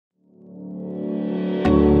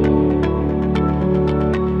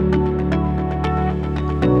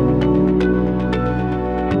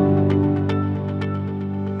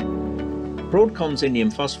Broadcom's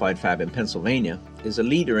indium phosphide fab in Pennsylvania is a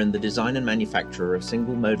leader in the design and manufacture of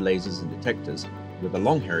single-mode lasers and detectors, with a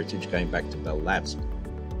long heritage going back to Bell Labs.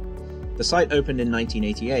 The site opened in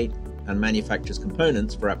 1988 and manufactures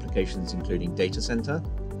components for applications including data center,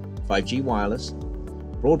 5G wireless,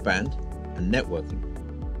 broadband, and networking.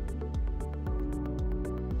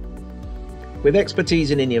 With expertise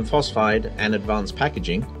in indium phosphide and advanced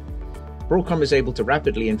packaging, Broadcom is able to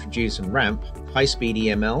rapidly introduce and ramp high-speed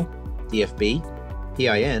EML, DFB,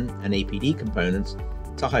 PIN, and APD components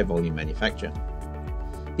to high-volume manufacture.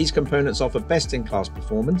 These components offer best-in-class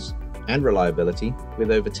performance and reliability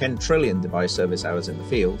with over 10 trillion device service hours in the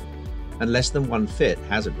field and less than 1/5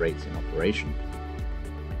 hazard rates in operation.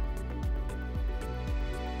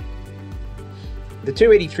 The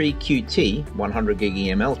 283QT 100G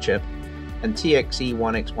EML chip and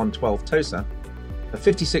TXE1X112 TOSA are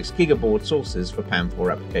 56 gigabaud sources for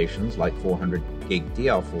PAM4 applications like 400G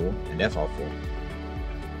DR4 and FR4.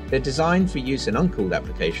 They're designed for use in uncooled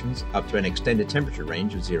applications up to an extended temperature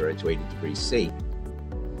range of 0 to 80 degrees C.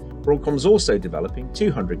 Broadcom's also developing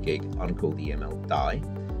 200G Uncooled EML die,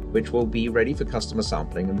 which will be ready for customer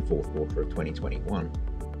sampling in the fourth quarter of 2021.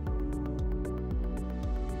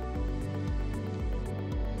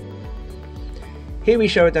 Here we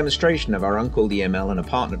show a demonstration of our Uncooled EML and a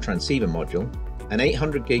partner transceiver module, an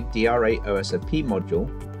 800G DR8 OSFP module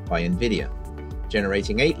by Nvidia,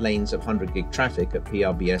 generating 8 lanes of 100G traffic at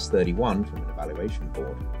PRBS31 from an evaluation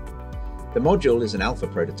board. The module is an alpha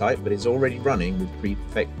prototype but is already running with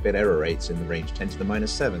prefect bit error rates in the range 10⁻⁷ to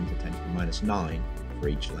 10⁻⁹ for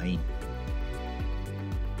each lane.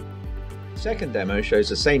 The second demo shows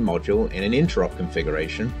the same module in an interrupt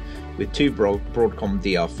configuration with 2 Broadcom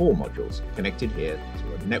DR4 modules connected here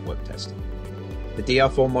to a network tester. The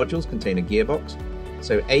DR4 modules contain a gearbox,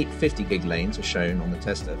 so 8 50G lanes are shown on the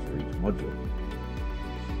tester for each module.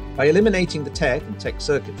 By eliminating the tech and tech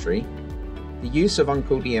circuitry, the use of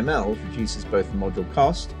Uncooled EML reduces both the module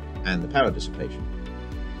cost and the power dissipation.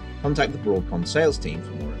 Contact the Broadcom sales team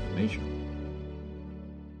for more information.